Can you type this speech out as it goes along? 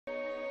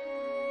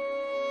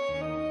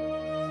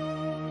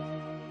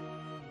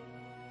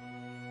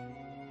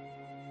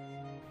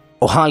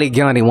Uhali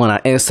gani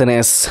mwana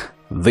SnS?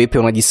 Vipi,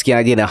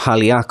 unajisikiaje na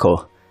hali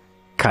yako?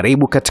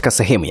 Karibu katika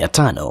sehemu ya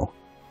 5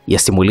 ya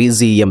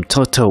simulizi ya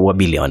mtoto wa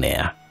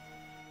bilionea.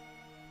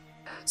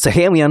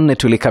 Sehemu ya 4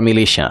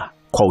 tulikamilisha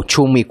kwa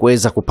uchumi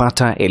kuweza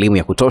kupata elimu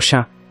ya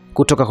kutosha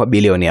kutoka kwa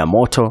bilionea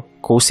Moto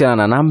kuhusiana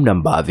na namna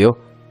ambavyo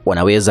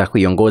wanaweza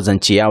kuiongoza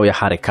nchi yao ya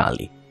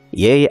harakali,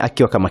 yeye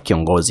akiwa kama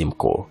kiongozi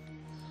mkuu.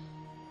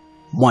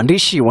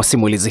 Mwandishi wa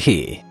simulizi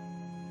hii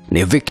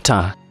ni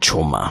Victor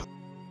Chuma.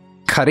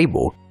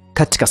 Karibu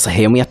katika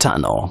sehemu ya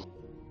 5.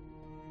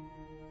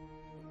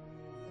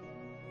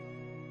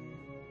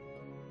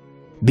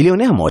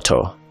 Bilionea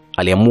Moto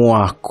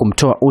aliamua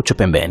kumtoa Ucho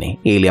pembeni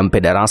ili ampe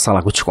darasa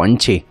la kuchukua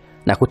nchi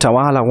na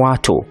kutawala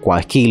watu kwa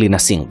akili na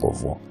si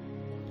nguvu.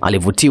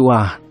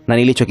 Alivutiwa na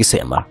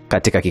nilichokisema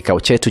katika kikao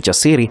chetu cha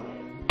siri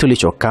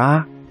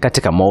tulichokaa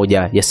katika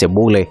moja ya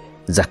sebule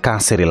za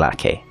kasri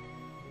lake.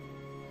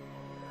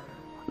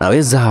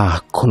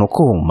 Naweza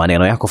kunukuu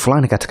maneno yako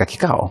fulani katika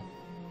kikao?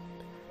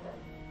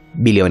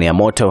 Bilionea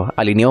Moto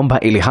aliniomba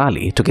ili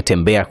hali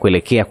tukitembea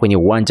kuelekea kwenye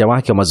uwanja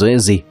wake wa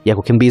mazoezi ya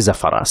kukimbiza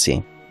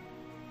farasi.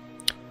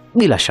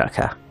 Bila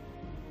shaka.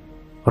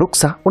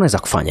 Ruksa, unaweza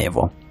kufanya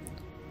hivyo.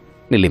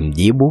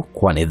 Nilimjibu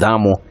kwa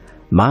nidhamu,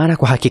 maana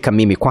kwa hakika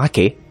mimi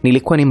kwake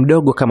nilikuwa ni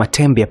mdogo kama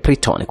tembe ya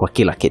Priton kwa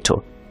kila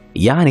kitu.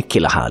 Yaani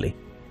kila hali.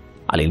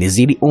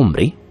 Alinizidi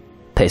umri,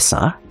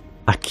 pesa,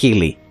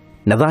 akili,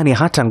 nadhani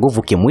hata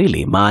nguvu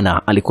kimwili,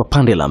 maana alikuwa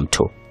pande la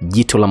mtu,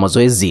 jitu la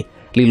mazoezi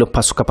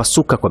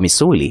lililopasuka kwa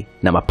misuli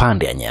na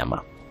mapande ya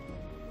nyama.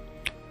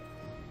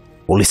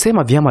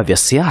 Ulisema vyama vya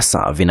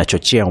siasa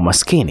vinachochea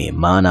umaskini,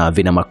 maana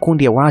vina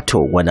makundi ya watu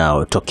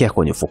wanaotokea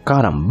kwenye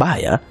fukara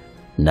mbaya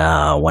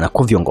na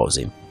wanakuwa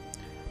viongozi.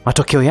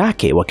 Matokeo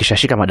yake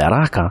wakishashika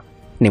madaraka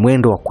ni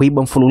mwendo wa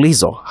kuiba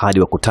mfululizo hadi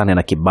wakutane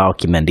na kibao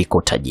kimeandikwa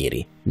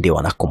utajiri. Ndio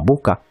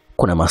wanakumbuka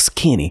kuna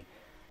maskini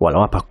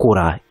walawapa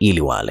kura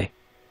ili wale.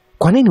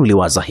 Kwa nini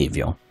uliwaza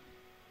hivyo?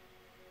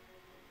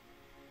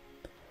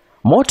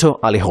 Moto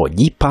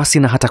alihoji pasi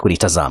na hata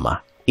kunitazama,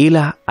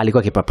 ila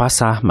alikuwa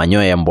akipapasa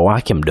manyoya ya mbwa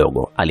wake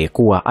mdogo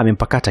aliyekuwa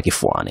amempakata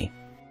kifuani.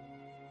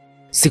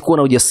 Sikuwa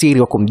na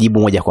ujasiri wa kumjibu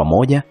moja kwa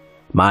moja,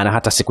 maana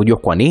hata sikujua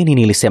kwa nini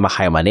nilisema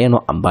haya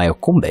maneno ambayo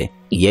kumbe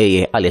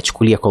yeye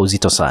aliyachukulia kwa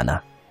uzito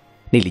sana.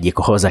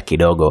 Nilijikohoza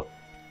kidogo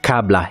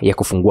kabla ya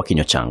kufungua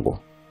kinywa changu.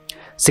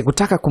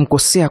 Sikutaka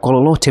kumkosea kwa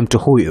lolote mtu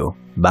huyo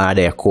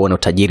baada ya kuona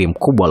utajiri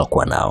mkubwa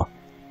alokuwa nao.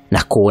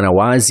 Na kuona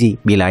wazi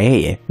bila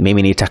yeye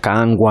mimi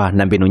nitakaangwa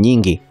na mbinu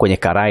nyingi kwenye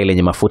karai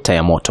lenye mafuta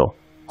ya moto.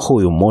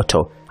 Huyu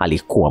Moto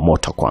alikuwa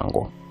moto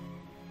kwangu.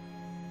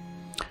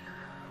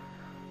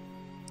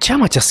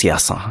 Chama cha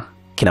siasa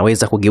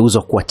kinaweza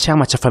kugeuzwa kuwa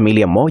chama cha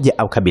familia moja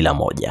au kabila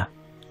moja,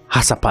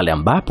 hasa pale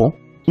ambapo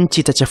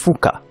nchi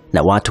itachafuka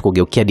na watu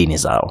kugeukia dini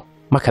zao,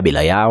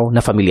 makabila yao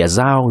na familia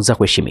zao za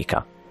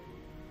kuheshimika.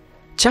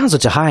 Chanzo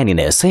cha haya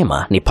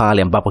ninayosema ni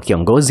pale ambapo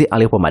kiongozi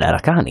aliyepo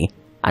madarakani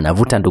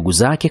anavuta ndugu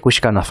zake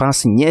kushika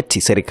nafasi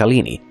nyeti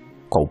serikalini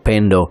kwa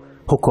upendo,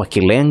 huku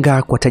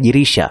akilenga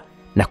kuwatajirisha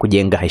na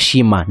kujenga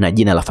heshima na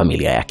jina la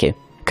familia yake,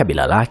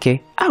 kabila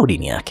lake au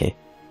dini yake.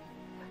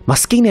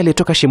 Maskini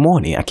aliyetoka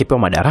shimoni akipewa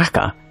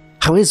madaraka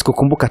hawezi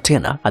kukumbuka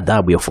tena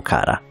adhabu ya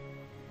ufukara.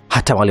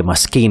 Hata wale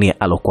maskini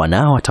alokuwa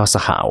nao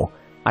atawasahau.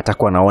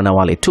 Atakuwa naona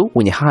wale tu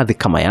wenye hadhi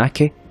kama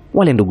yake,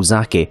 wale ndugu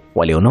zake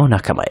walionona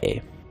kama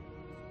yeye.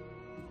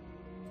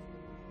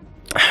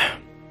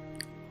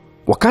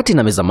 Wakati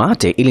na meza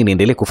mate ili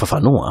niendelee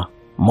kufafanua,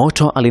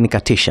 Moto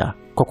alinikatisha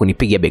kwa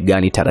kunipiga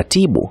begani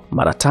taratibu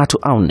mara 3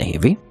 au 4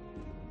 hivi.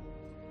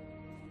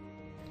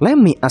 Let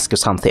me ask you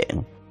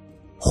something.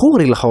 Who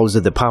really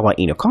holds the power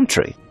in your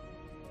country?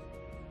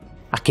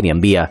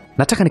 Akiniambia,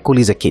 nataka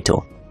nikuulize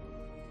kitu.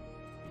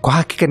 Kwa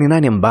hakika ni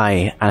nani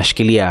ambaye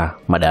anashikilia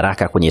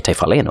madaraka kwenye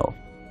taifa lenu?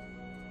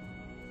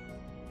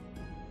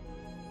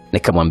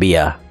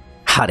 Nikamwambia,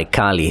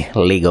 Harakali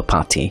Legal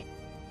Party.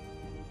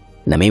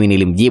 Na mimi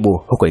nilimjibu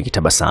huko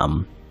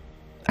nikitabasamu.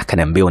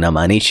 Akaniambia,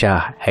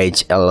 unamaanisha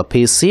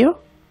HLP sio?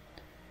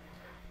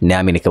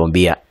 Nami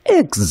nikamwambia,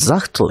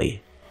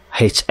 exactly,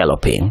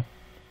 HLP.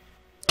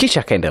 Kisha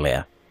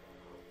akaendelea,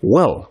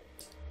 well,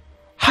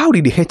 how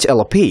did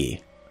HLP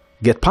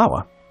get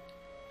power?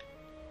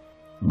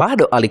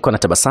 Bado alikuwa na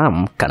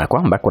tabasamu kana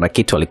kwamba kuna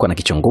kitu alikuwa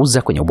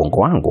nakichunguza kwenye ubongo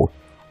wangu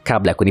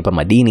kabla ya kunipa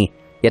madini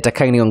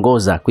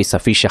yatakayoniongoza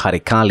kuisafisha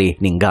harakali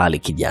ningali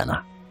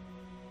kijana.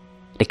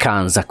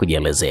 Nikaanza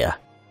kujielezea.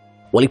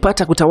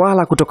 Walipata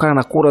kutawala kutokana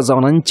na kura za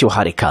wananchi wa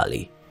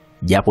harakali.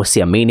 Japo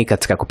siamini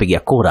katika kupigia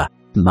kura,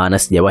 maana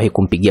sijawahi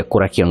kumpigia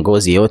kura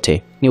kiongozi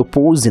yote, ni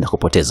upuuzi na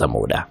kupoteza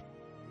muda.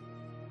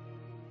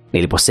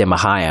 Niliposema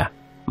haya,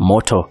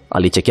 Moto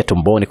alichekea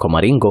tumboni kwa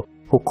maringo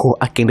huku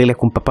akiendelea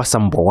kumpapasa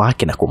mbwa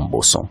wake na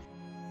kumbusu.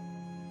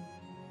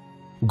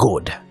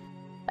 Good.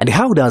 And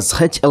how does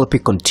HLP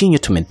continue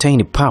to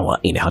maintain power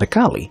in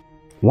harakali?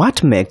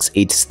 What makes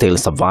it still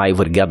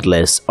survive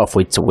regardless of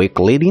its weak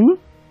leading?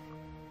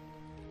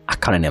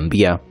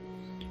 Akaniambia,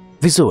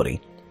 vizuri.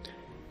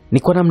 Ni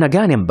kwa namna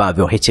gani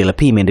ambavyo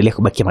HLP imeendelea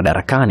kubaki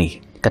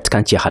madarakani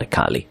katika nchi ya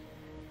harakali?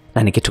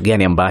 Na ni kitu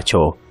gani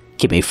ambacho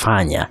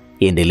kimeifanya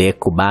iendelee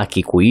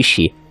kubaki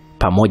kuishi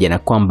pamoja na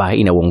kwamba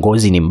ina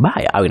uongozi ni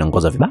mbaya au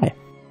inaongoza vibaya?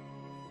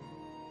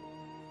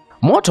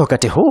 Moto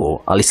wakati huu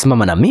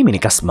alisimama na mimi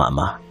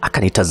nikasimama,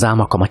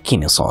 akanitazama kwa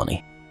makini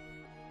usoni.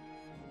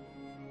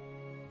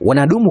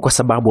 Wanadumu kwa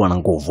sababu wana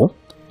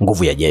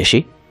nguvu ya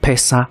jeshi,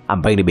 pesa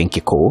ambayo ni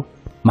benki kuu,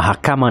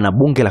 mahakama na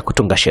bunge la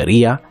kutunga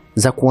sheria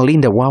za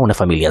kuwalinda wao na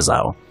familia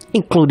zao,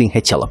 including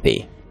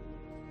HLP.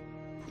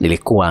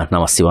 Nilikuwa na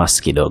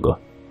wasiwasi kidogo.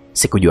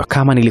 Sikujua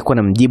kama nilikuwa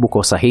na mjibu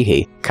kwa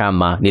usahihi.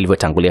 Kama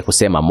nilivyotangulia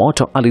kusema,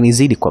 Moto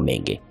alinizidi kwa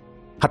mengi.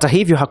 Hata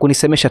hivyo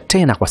hakunisemesha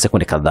tena kwa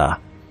sekunde kadhaa.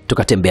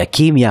 Tukatembea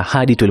kimya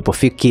hadi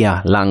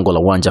tulipofikia lango la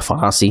uwanja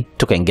farasi,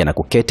 tukaingia na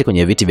kuketi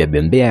kwenye viti vya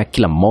bembea,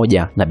 kila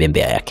mmoja na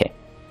bembea yake.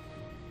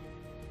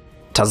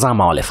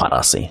 Tazama wale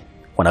farasi.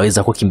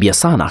 Wanaweza kukimbia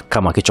sana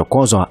kama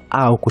wakichokozwa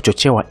au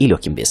kuchochewa ili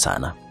wakimbie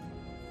sana.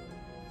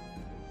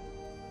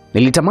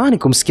 Nilitamani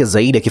kumsikia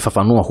zaidi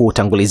akifafanua huu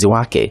utangulizi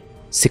wake.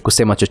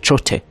 Sikusema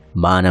chochote,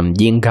 maana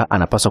mjinga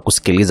anapaswa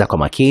kusikiliza kwa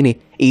makini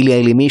ili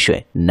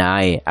aelimishwe,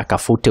 naye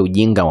akafute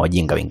ujinga wa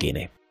wajinga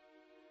wengine.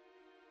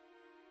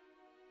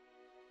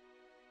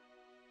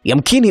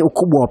 Yamkini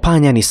ukubwa wa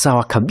panya ni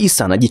sawa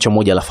kabisa na jicho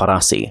moja la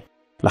farasi,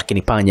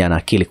 lakini panya ana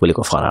akili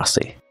kuliko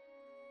farasi.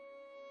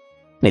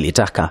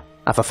 Nilitaka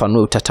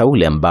afafanue utata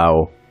ule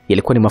ambao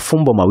yalikuwa ni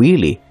mafumbo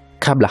mawili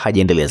kabla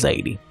hajaendelea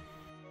zaidi.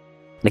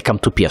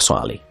 Nikamtupia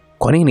swali,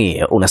 kwa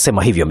nini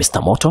unasema hivyo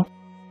Mr. Moto?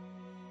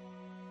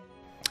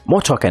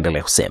 Moto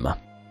akaendelea kusema,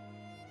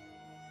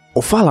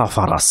 ufala wa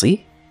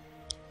farasi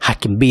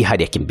hakimbii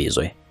hadi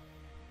akimbizwe.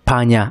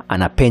 Panya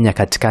anapenya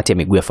katikati ya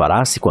miguu ya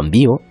farasi kwa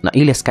mbio na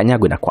ile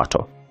asikanyagwe na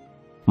kwato.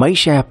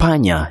 Maisha ya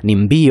panya ni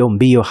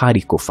mbio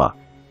hadi kufa.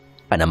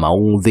 Ana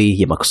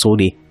maudhi ya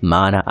makusudi,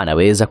 maana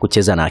anaweza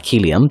kucheza na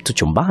akili ya mtu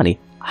chumbani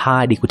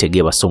hadi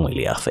kutegewa sumu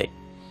ili afe.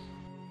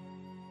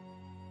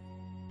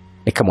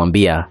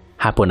 Nikamwambia,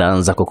 hapo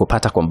naanza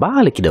kukupata kwa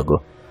mbali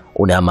kidogo.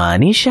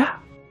 Unamaanisha?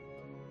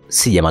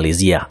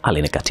 Sijamalizia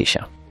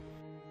alinikatisha.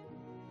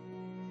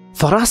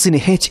 Farasi ni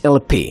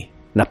HLP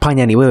na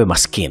panya ni wewe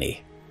maskini.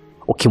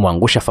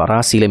 Ukimwangusha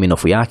farasi, ile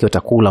minofu yake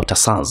utakula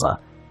utasaza,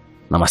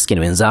 na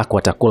maskini wenzako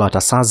watakula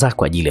watasaza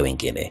kwa ajili ya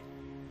wengine.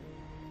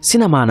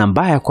 Sina maana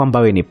mbaya kwamba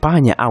wewe ni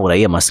panya au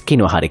raia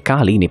maskini wa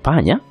harikali ni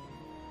panya.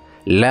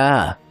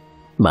 La,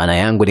 maana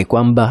yangu ni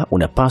kwamba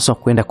unapaswa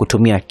kwenda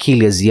kutumia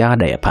akili ya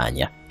ziada ya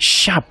panya,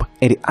 sharp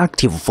and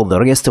active for the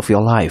rest of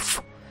your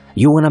life.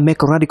 You wanna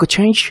make a radical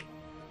change?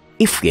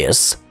 If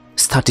yes,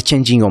 start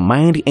changing your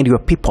mind and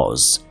your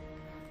peoples.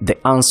 The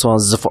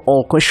answers for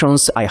all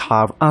questions I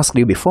have asked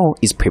you before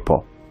is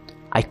people.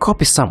 I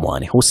copy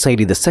someone who said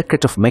the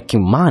secret of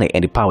making money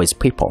and power is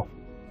people.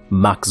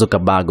 Mark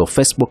Zuckerberg of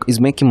Facebook is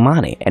making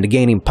money and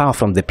gaining power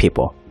from the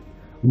people.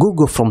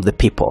 Google from the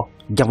people.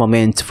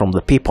 Government from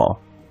the people.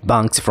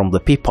 Banks from the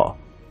people.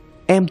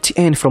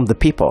 MTN from the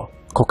people.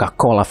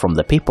 Coca-Cola from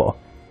the people.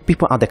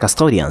 People are the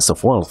custodians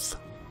of wealth.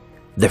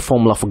 The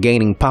formula for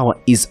gaining power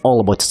is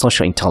all about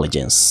social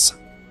intelligence.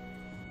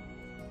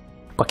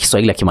 Kwa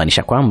Kiswahili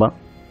akimaanisha kwamba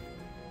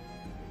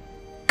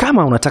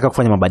kama unataka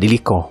kufanya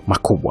mabadiliko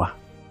makubwa,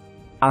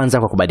 anza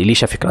kwa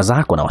kubadilisha fikra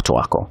zako na watu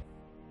wako.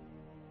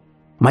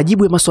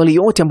 Majibu ya maswali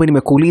yote ambayo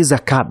nimekuuliza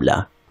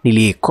kabla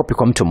nilikopi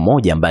kwa mtu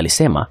mmoja ambaye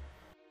alisema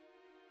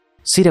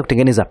siri ya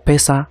kutengeneza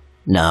pesa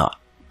na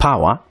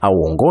power au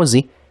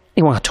uongozi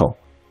ni watu.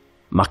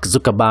 Mark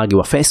Zuckerberg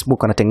wa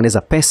Facebook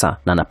anatengeneza pesa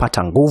na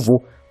anapata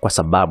nguvu kwa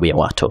sababu ya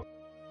watu.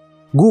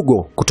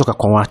 Google kutoka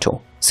kwa watu,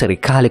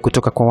 serikali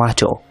kutoka kwa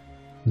watu,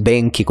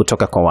 benki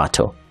kutoka kwa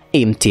watu,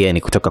 MTN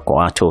kutoka kwa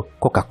watu,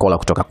 Coca-Cola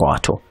kutoka kwa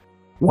watu.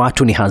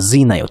 Watu ni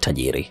hazina ya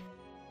utajiri.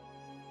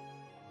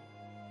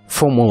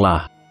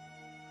 Formula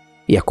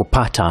ya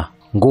kupata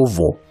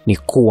nguvu ni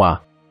kuwa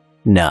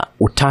na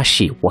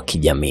utashi wa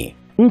kijamii.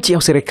 Nchi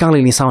au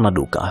serikali ni sawa na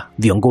duka.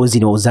 Viongozi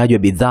ni wauzaji wa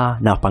bidhaa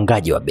na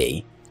wapangaji wa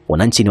bei.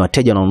 Wananchi ni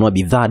wateja wanaonunua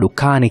bidhaa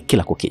dukani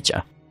kila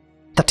kukicha.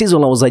 Tatizo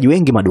la wauzaji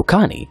wengi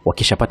madukani,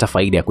 wakishapata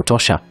faida ya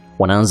kutosha,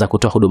 wanaanza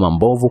kutoa huduma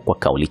mbovu kwa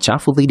kauli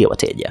chafu dhidi ya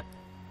wateja.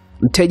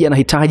 Mteja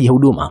anahitaji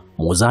huduma,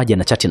 muuzaji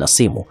anachati na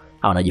simu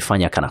au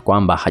anajifanya kana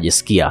kwamba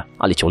hajasikia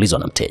alichoulizwa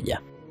na mteja.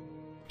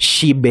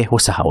 Shibe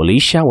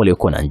husahaulisha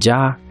waliokuwa na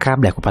njaa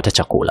kabla ya kupata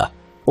chakula.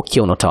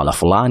 Ukiona utawala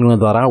fulani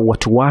unadharau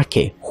watu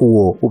wake,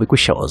 huo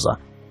umekwishaoza.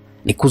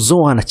 Ni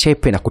kuzoa na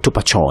chepe na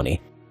kutupa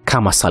chooni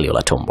kama salio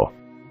la tumbo.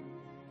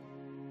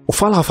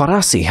 Ufala wa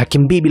farasi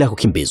hakimbii bila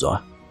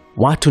kukimbizwa.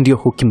 Watu ndio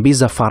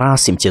hukimbiza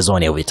farasi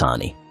mchezoni au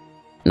vitani.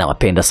 Na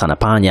wapenda sana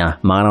panya,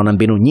 maana wana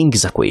mbinu nyingi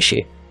za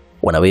kuishi.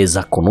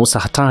 Wanaweza kunusa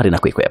hatari na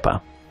kuikwepa.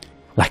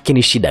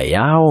 Lakini shida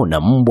yao na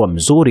mbwa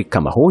mzuri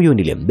kama huyu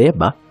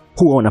niliyembeba,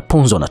 huwa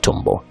wanaponzwa na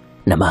tumbo,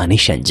 na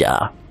maanisha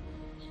njaa.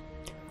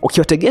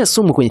 Ukiwategea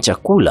sumu kwenye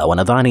chakula,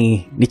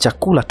 wanadhani ni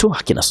chakula tu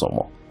hakina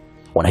sumu.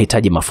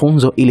 Wanahitaji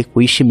mafunzo ili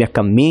kuishi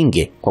miaka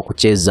mingi kwa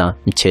kucheza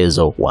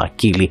mchezo wa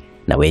akili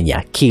na wenye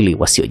akili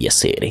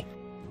wasiojasiri.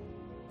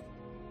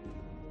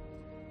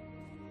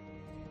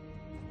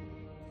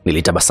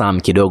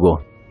 Nilitabasamu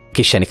kidogo,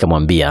 kisha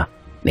nikamwambia,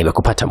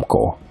 nimekupata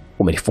mkuu.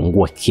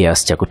 Umenifungua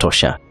kiasi cha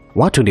kutosha.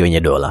 Watu ndio wenye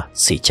dola,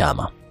 si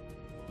chama.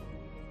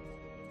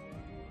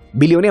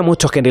 Bilionea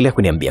Moto akaendelea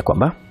kuniambia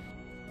kwamba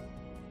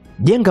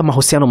jenga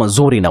mahusiano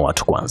mazuri na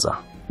watu kwanza.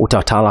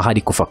 Utawatawala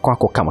hadi kufa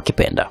kwako kama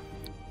kipenda.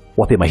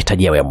 Wape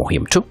mahitaji yao ya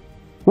muhimu tu.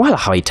 Wala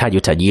hawahitaji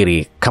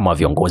utajiri kama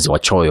viongozi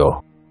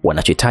wachoyo.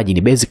 Wanachohitaji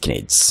ni basic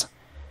needs.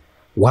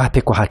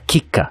 Wape kwa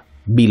hakika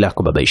bila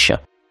kubabaisha.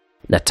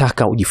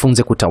 Nataka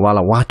ujifunze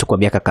kutawala watu kwa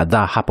miaka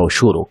kadhaa hapa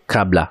ushuru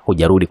kabla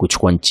hujarudi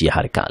kuchukua nchi ya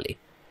harikali.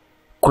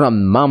 Kuna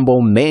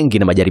mambo mengi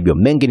na majaribio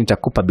mengi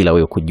nitakupa bila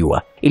wewe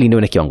kujua ili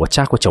nione kiwango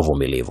chako cha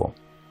uvumilivu.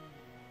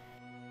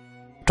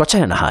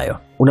 Tuachane na hayo.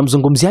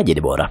 Unamzungumziaje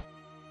Debora?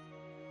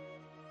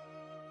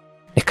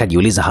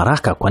 Nikajiuliza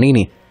haraka kwa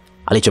nini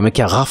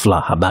alichomekea ghafla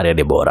habari ya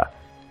Debora.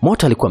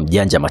 Moto alikuwa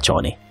mjanja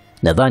machoni.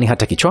 Nadhani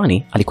hata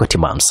kichwani alikuwa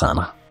timamu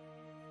sana.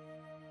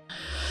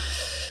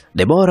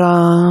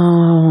 Debora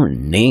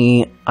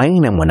ni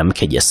aina ya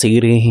mwanamke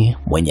jasiri,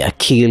 mwenye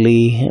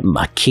akili,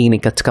 makini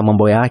katika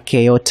mambo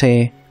yake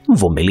yote,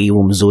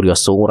 mvumilivu, mzuri wa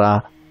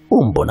sura,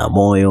 umbo na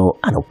moyo,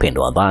 ana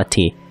upendo wa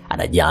dhati,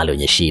 anajali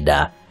wenye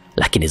shida,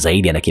 lakini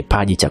zaidi ana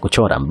kipaji cha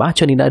kuchora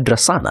ambacho ni nadra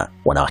sana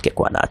wanawake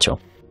kuwa nacho.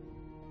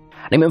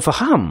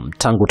 Nimemfahamu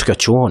tangu tukiwa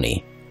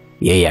chuoni,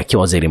 yeye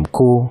akiwa waziri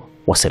mkuu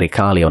wa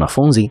serikali ya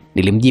wanafunzi.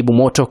 Nilimjibu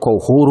Moto kwa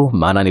uhuru,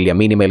 maana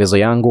niliamini maelezo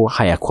yangu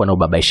hayakuwa na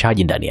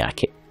ubabaishaji ndani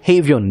yake.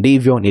 Hivyo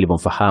ndivyo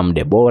nilipomfahamu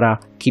Debora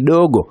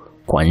kidogo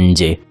kwa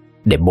nje.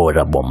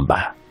 Debora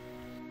bomba.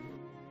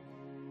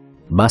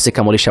 Basi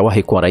kama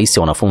ulishawahi kuwa rais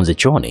wa wanafunzi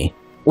chuoni,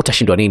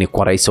 utashindwa nini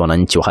kwa rais wa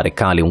wananchi wa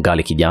harikali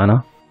ungali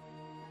kijana?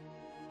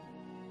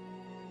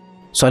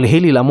 Swali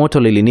hili la Moto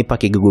lilinipa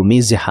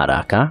kigugumizi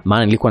haraka,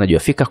 maana nilikuwa najua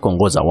fika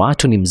kuongoza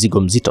watu ni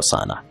mzigo mzito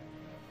sana.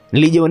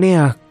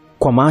 Nilijionea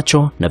kwa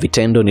macho na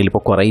vitendo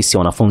nilipokuwa rais wa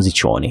wanafunzi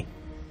chuoni.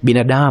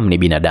 Binadamu ni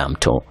binadamu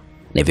tu.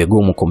 Ni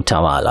vigumu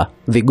kumtawala,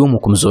 vigumu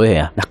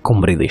kumzoea na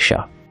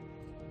kumridhisha.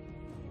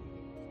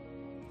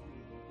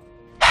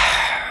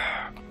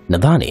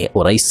 Nadhani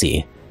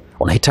uraisi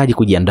unahitaji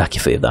kujiandaa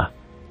kifedha.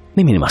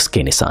 Mimi ni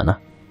maskini sana.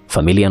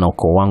 Familia na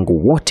ukoo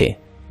wangu wote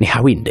ni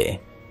hawinde.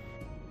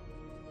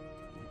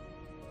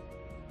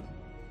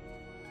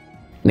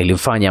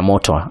 Nilimfanya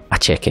Moto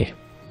acheke.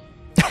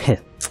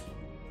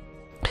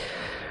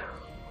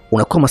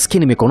 Unakuwa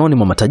maskini mikononi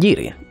mwa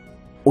matajiri.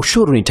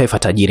 Ushuru ni taifa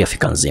tajiri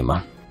Afrika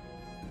nzima.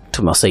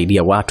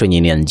 Tumewasaidia watu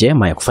wenye nia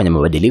njema ya kufanya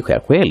mabadiliko ya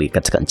kweli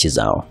katika nchi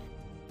zao.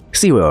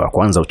 Si wewe wa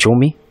kwanza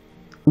uchumi.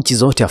 Nchi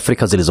zote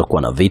Afrika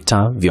zilizokuwa na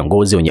vita,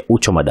 viongozi wenye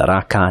uchu wa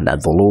madaraka na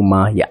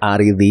dhuluma ya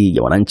ardhi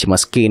ya wananchi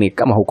maskini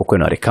kama huko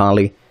kwenu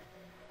harikali.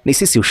 Ni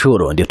sisi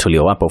ushuru ndio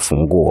tuliowapa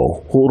ufunguo wa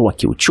uhuru wa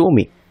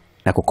kiuchumi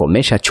na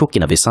kukomesha chuki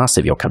na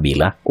visasi vya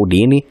ukabila,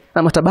 udini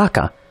na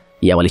matabaka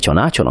ya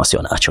walichonacho na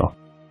wasionacho.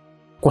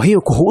 Kwa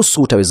hiyo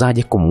kuhusu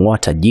utawezaje kumng'oa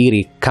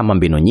tajiri kama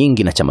mbinu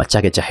nyingi na chama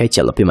chake cha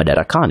HLP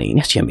madarakani,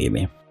 niachie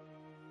mimi.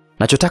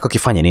 Nachotaka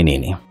ukifanye ni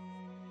nini?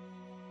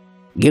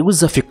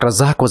 Geuza fikra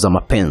zako za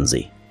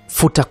mapenzi.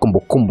 Futa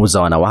kumbukumbu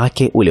za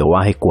wanawake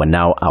uliowahi kuwa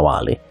nao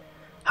awali.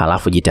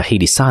 Halafu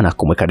jitahidi sana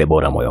kumweka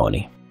Debora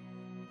moyoni.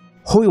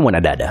 Huyu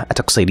mwanadada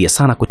atakusaidia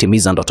sana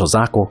kutimiza ndoto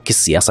zako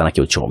kisiasa na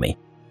kiuchumi.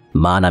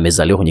 Maana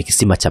amezaliwa kwenye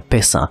kisima cha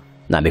pesa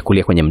na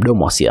amekulia kwenye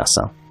mdomo wa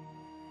siasa.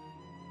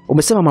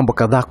 Umesema mambo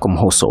kadhaa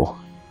kumhusu,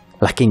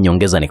 lakini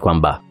nyongeza ni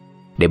kwamba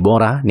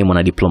Debora ni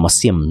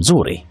mwanadiplomasia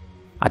mzuri.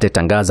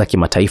 Atatangaza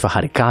kimataifa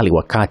harikali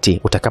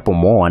wakati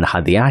utakapomwoa na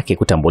hadhi yake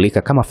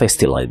kutambulika kama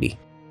first lady.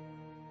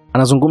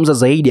 Anazungumza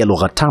zaidi ya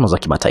lugha 5 za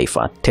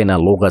kimataifa, tena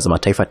lugha za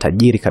mataifa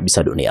tajiri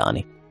kabisa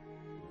duniani.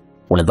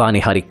 Unadhani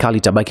harikali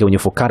tabaki kwenye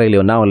fukara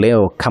ilionao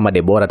leo kama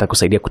Debora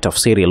atakusaidia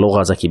kutafsiri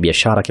lugha za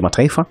kibiashara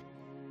kimataifa?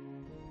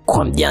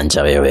 Kwa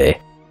mjanja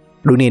wewe.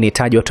 Dunia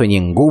inahitaji watu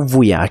wenye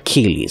nguvu ya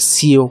akili,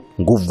 sio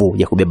nguvu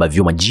ya kubeba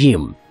vyuma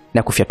gym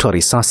na kufyatua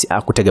risasi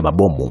au kutega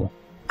mabomu.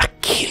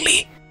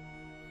 Akili.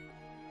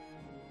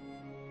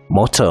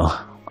 Moto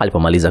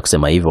alipomaliza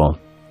kusema hivyo,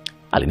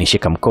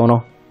 alinishika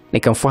mkono,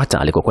 nikamfuata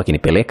alikokuwa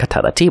akinipeleka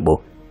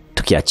taratibu,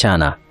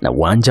 tukiachana na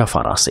uwanja wa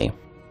farasi.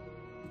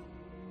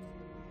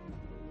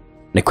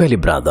 Ni kweli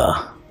brother,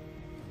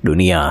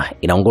 dunia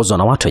inaongozwa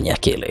na watu wenye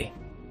akili.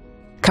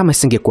 Kama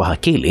isingekuwa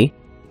akili,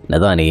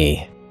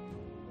 nadhani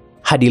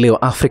hadi leo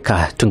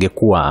Afrika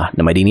tungekuwa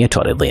na madini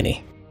yetu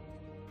ardhini.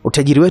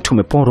 Utajiri wetu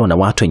umeporwa na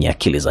watu wenye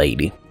akili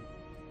zaidi.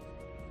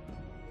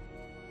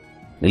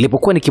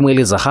 Nilipokuwa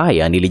nikimweleza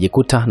haya,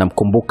 nilijikuta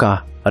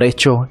namkumbuka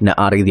Recho na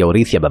ardhi ya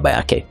urithi ya baba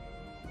yake.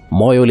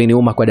 Moyo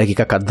uliniuma kwa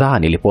dakika kadhaa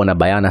nilipoona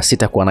bayana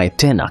sitakuwa naye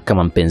tena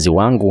kama mpenzi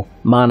wangu,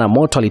 maana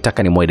Moto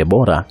alitaka nimwoe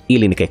Debora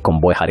ili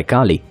nikaikomboe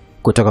harikali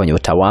kutoka kwenye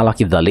utawala wa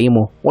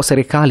kidhalimu wa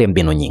serikali ya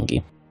mbinu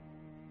nyingi.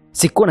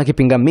 Sikuwa na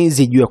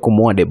kipingamizi juu ya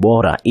kumwoa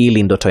Debora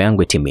ili ndoto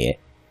yangu itimie.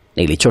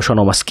 Nilichoshwa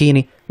na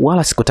umaskini,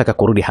 wala sikutaka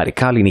kurudi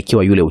harikali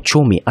nikiwa yule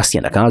uchumi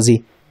asiye na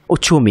kazi,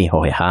 uchumi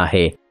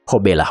hohehahe,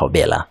 hobela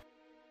hobela.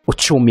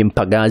 Uchumi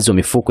mpagazi wa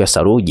mifuko ya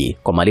saruji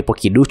kwa malipo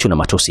kiduchu na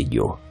matusi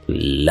juu.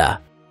 La.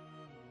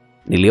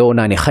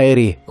 Niliona ni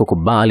khairi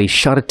kukubali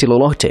sharti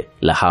lolote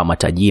la hawa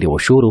matajiri wa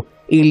ushuru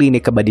ili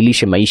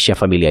nikabadilishe maisha ya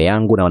familia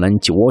yangu na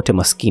wananchi wote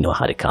maskini wa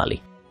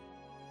harikali.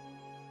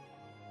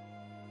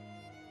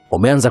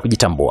 Umeanza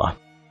kujitambua.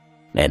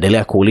 na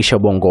endelea kuulisha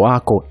ubongo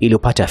wako ili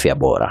upate afya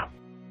bora.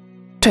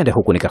 Twende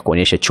huku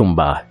nikakuonyesha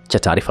chumba cha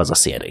taarifa za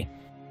siri.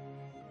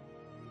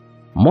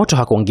 Moto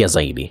hakuongea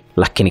zaidi,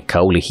 lakini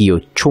kauli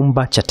hiyo,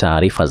 chumba cha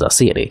taarifa za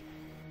siri,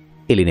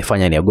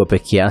 ilinifanya niogope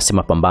kiasi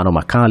mapambano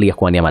makali ya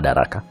kuwania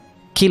madaraka.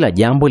 Kila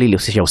jambo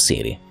lilihusisha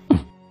usiri.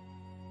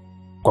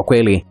 Kwa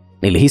kweli,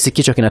 nilihisi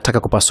kichwa kinataka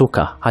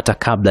kupasuka hata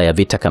kabla ya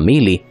vita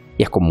kamili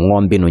ya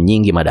kumng'oa mbinu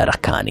nyingi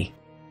madarakani.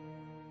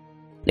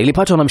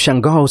 Nilipatwa na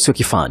mshangao usio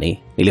kifani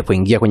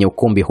nilipoingia kwenye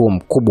ukumbi huu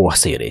mkubwa wa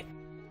siri.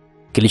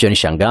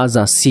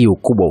 Kilichonishangaza si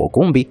ukubwa wa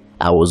ukumbi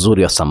au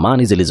uzuri wa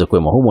samani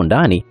zilizokuwemo humo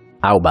ndani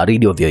au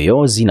baridi wa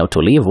vyoyozi na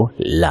utulivu,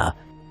 la.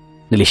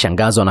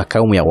 Nilishangazwa na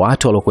kaumu ya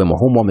watu waliokuwemo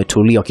humo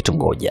wametulia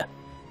wakitungoja.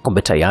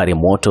 Kumbe tayari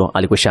moto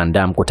alikwisha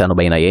andaa mkutano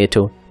baina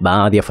yetu,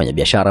 baadhi ya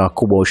wafanyabiashara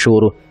wakubwa wa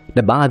ushuru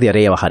na baadhi ya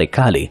raia wa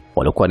harikali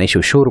waliokuwa wanaishi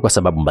ushuru kwa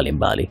sababu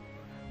mbalimbali.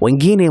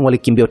 Wengine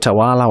walikimbia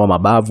utawala wa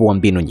mabavu wa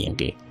mbinu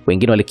nyingi,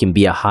 wengine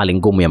walikimbia hali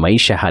ngumu ya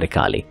maisha ya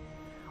harikali,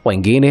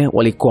 wengine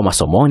walikuwa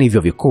masomoni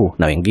vyuo vikuu,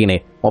 na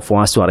wengine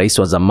wafuasi wa rais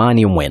wa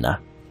zamani Mwena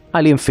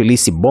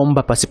aliyemfilisi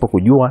bomba pasipo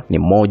kujua ni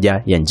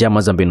moja ya njama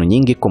za mbinu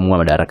nyingi kumng'oa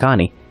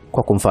madarakani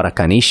kwa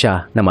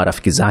kumfarakanisha na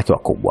marafiki zake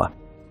wakubwa.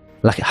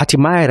 Lakini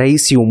hatimaye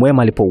rais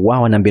Mwema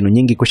alipouawa na mbinu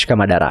nyingi kushika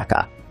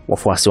madaraka,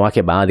 wafuasi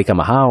wake baadhi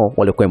kama hao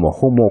waliokuwemo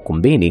humo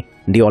ukumbini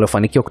ndio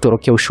waliofanikiwa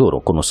kutorokea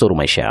ushuru kunusuru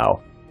maisha yao.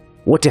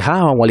 Wote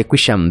hawa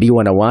walikwisha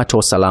ambiwa na watu wa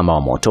usalama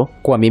wa moto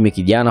kuwa mimi,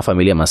 kijana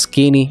familia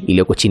maskini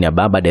iliyoko chini ya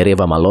baba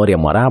dereva malori ya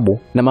Mwarabu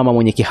na mama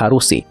mwenye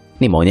kiharusi,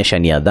 nimeonyesha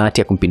nia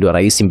dhati ya kumpindua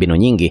rais mbinu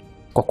nyingi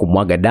kwa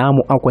kumwaga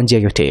damu au kwa njia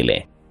yote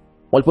ile.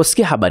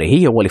 Waliposikia habari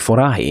hiyo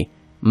walifurahi,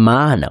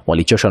 maana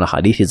walichoshwa na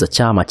hadithi za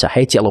chama cha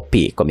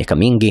HLP kwa miaka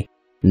mingi,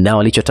 na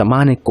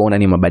walichotamani kuona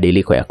ni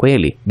mabadiliko ya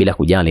kweli bila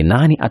kujali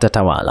nani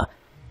atatawala.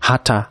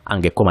 Hata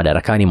angekuwa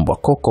madarakani mbwa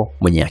koko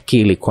mwenye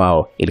akili,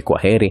 kwao ilikuwa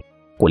heri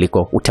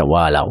kuliko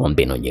utawala wa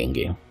mbinu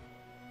nyingi.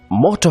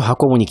 Moto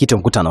hakuwa mwenyekiti wa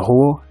mkutano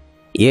huo.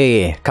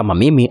 Yeye kama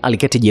mimi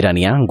aliketi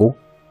jirani yangu,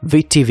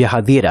 viti vya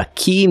hadhira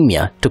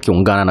kimya,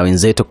 tukiungana na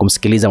wenzetu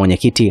kumsikiliza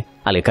mwenyekiti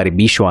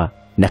aliyekaribishwa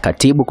na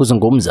katibu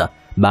kuzungumza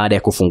baada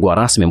ya kufungua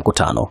rasmi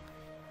mkutano.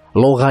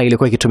 Lugha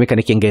ilikuwa ikitumika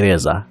ni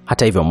Kiingereza.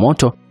 Hata hivyo,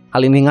 Moto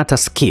alining'ata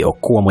sikio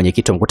kuwa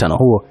mwenyekiti wa mkutano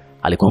huo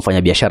alikuwa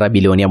mfanyabiashara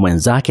bilionea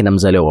mwenzake na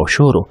mzaliwa wa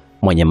ushuru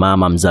mwenye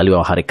mama mzaliwa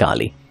wa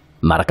harikali.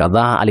 Mara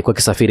kadhaa alikuwa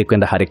kisafiri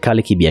kwenda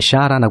harikali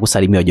kibiashara na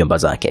kusalimia wajomba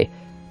zake.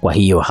 Kwa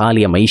hiyo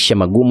hali ya maisha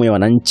magumu ya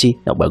wananchi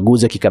na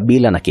ubaguzi wa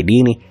kikabila na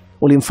kidini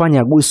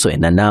ulimfanya aguswe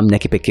na namna ya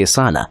kipekee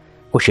sana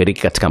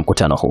kushiriki katika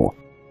mkutano huo.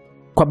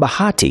 Kwa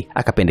bahati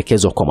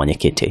akapendekezwa kwa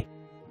mwenyekiti.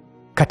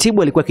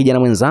 Katibu alikuwa kijana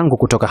mwenzangu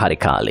kutoka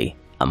harikali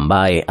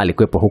ambaye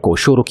alikuwepo huko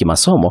ushuru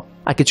kimasomo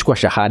akichukua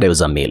shahada ya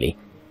uzamili.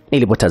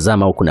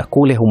 Nilipotazama huku na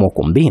kule humo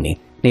ukumbini,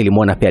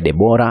 nilimwona pia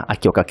Debora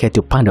akiwa kaketi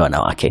upande wa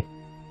wanawake.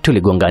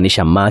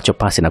 Tuligonganisha macho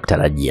pasi na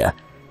kutarajia.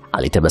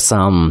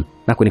 Alitabasamu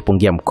na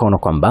kunipungia mkono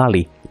kwa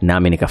mbali,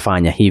 nami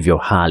nikafanya hivyo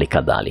hali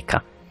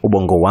kadhalika.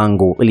 Ubongo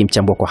wangu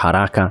ulimchambua kwa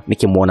haraka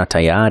nikimwona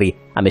tayari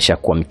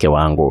ameshakuwa mke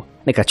wangu.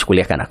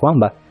 Nikachukulia kana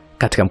kwamba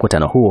katika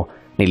mkutano huo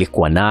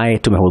nilikuwa naye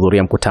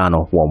tumehudhuria mkutano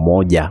wa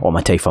Umoja wa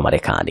Mataifa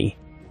Marekani.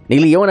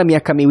 Niliona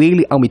miaka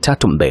 2 au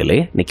 3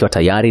 mbele nikiwa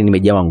tayari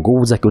nimejawa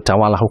nguvu za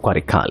kiutawala huko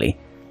harikali,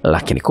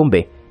 lakini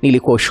kumbe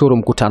nilikuwa ushuru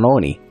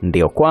mkutanoni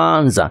ndio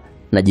kwanza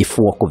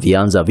najifua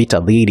kuvianza vita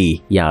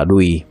dhidi ya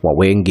adui wa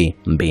wengi,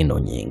 mbinu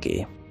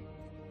nyingi.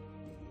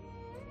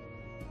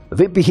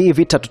 Vipi hii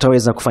vita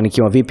tutaweza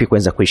kufanikiwa vipi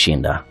kuweza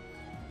kuishinda?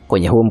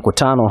 Kwenye huu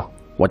mkutano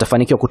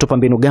watafanikiwa kutupa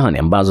mbinu gani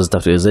ambazo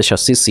zitatuwezesha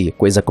sisi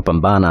kuweza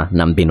kupambana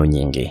na mbinu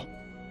nyingi?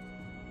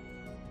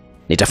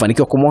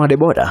 Nitafanikiwa kumwoa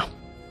Debora?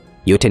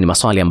 Yote ni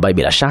maswali ambayo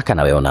bila shaka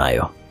na wewe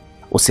unayo.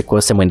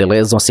 Usikose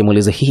mwendelezo wa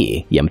simulizi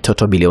hii ya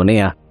Mtoto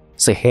Bilionea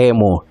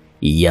sehemu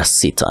ya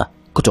 6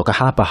 kutoka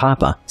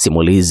hapa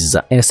Simulizi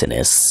za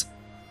SnS.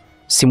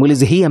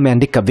 Simulizi hii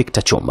ameandika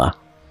Victor Chuma.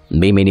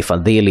 Mimi ni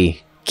Fadhili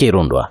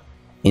Kirundwa.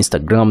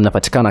 Instagram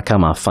napatikana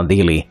kama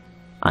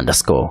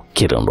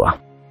Fadhili_Kirundwa.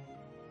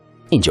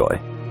 Enjoy.